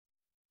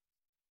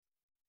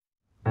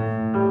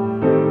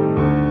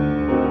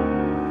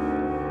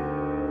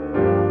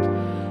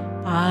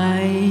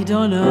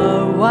don't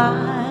know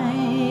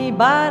why,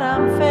 but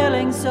I'm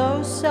feeling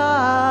so sad.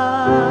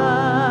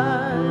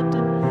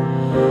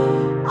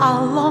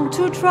 I long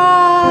to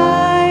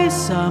try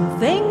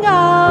something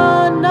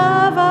I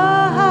never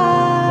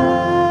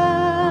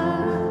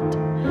had.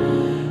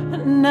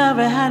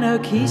 Never had no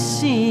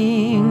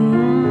kissing.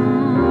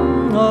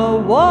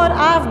 Oh, what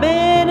I've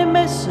been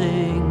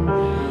missing.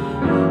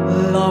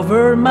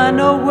 Lover man,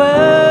 oh,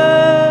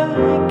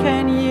 where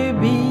can you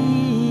be?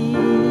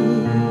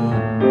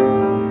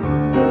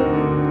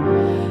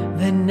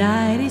 The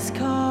night is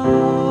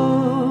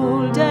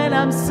cold and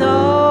I'm so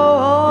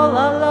all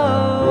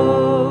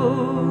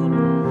alone.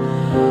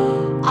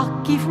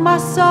 I'll give my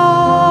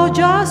soul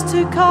just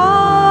to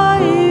call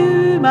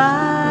you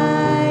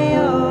my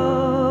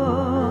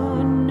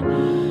own.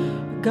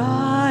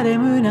 Got a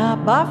moon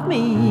above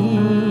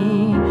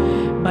me,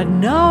 but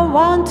no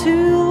one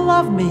to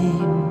love me.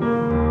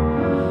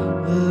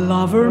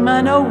 Lover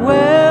man, oh,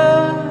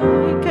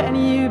 where can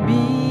you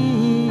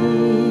be?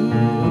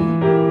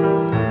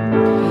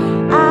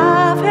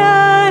 I've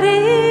heard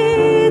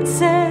it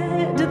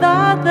said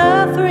that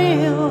the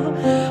thrill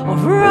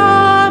of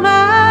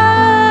romance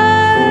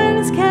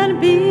can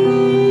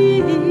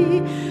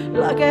be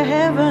like a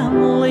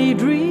heavenly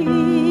dream.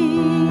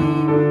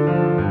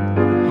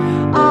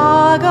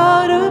 I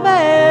go to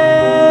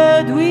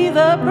bed with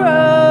a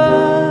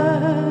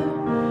prayer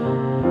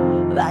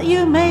that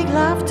you make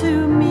love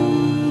to me.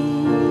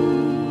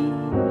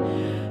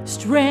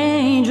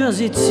 Strange as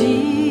it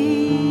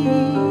seems,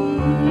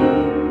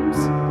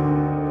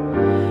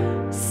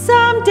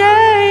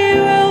 someday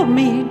we'll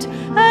meet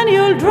and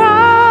you'll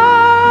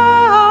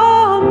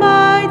dry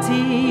my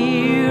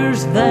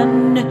tears.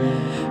 Then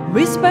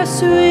whisper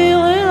sweet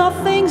little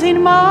things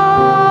in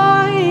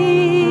my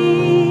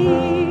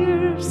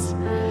ears,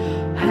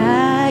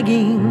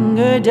 hugging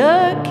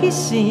and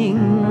kissing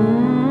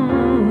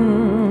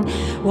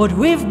what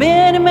we've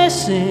been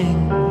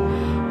missing.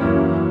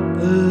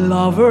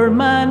 Lover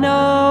man,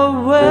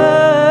 oh,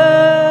 where